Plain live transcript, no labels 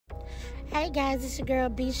Hey guys, it's your girl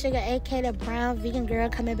B Sugar, aka the Brown Vegan Girl,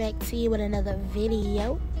 coming back to you with another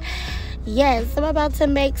video. Yes, I'm about to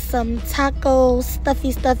make some taco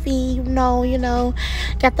stuffy, you know.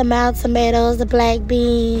 Got the mild tomatoes, the black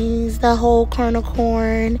beans, the whole kernel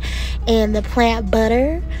corn, and the plant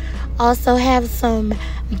butter. Also have some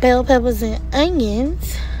bell peppers and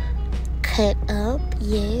onions cut up,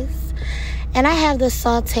 yes. And I have the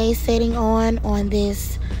saute setting on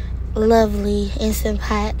this lovely Instant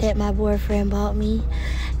Pot that my boyfriend bought me,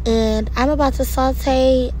 and I'm about to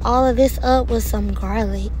saute all of this up with some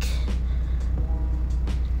garlic.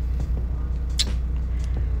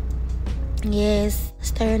 Yes,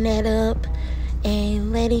 stirring that up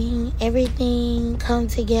and letting everything come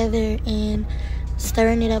together and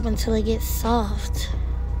stirring it up until it gets soft.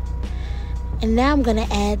 And now I'm gonna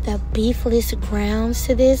add the beefless grounds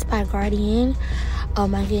to this by Gardein. Oh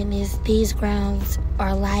my goodness, these grounds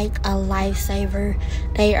are like a lifesaver.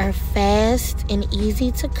 They are fast and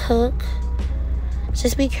easy to cook.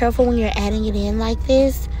 Just be careful when you're adding it in like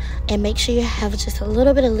this, and make sure you have just a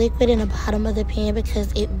little bit of liquid in the bottom of the pan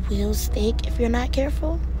because it will stick if you're not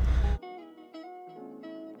careful.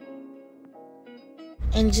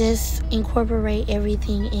 And just incorporate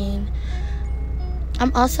everything in.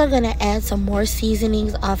 I'm also gonna add some more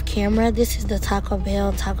seasonings off camera. This is the Taco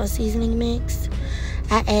Bell taco seasoning mix.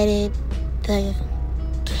 I added the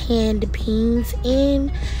canned beans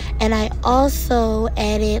in, and I also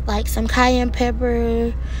added like some cayenne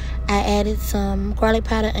pepper. I added some garlic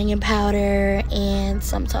powder, onion powder, and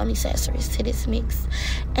some Tony Sasseries to this mix.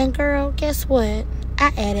 And girl, guess what?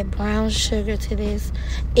 I added brown sugar to this.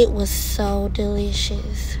 It was so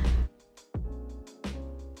delicious.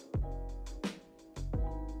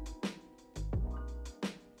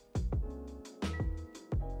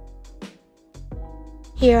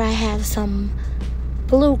 Here I have some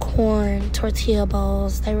blue corn tortilla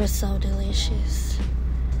bowls. They were so delicious.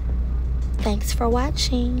 Thanks for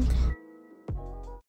watching.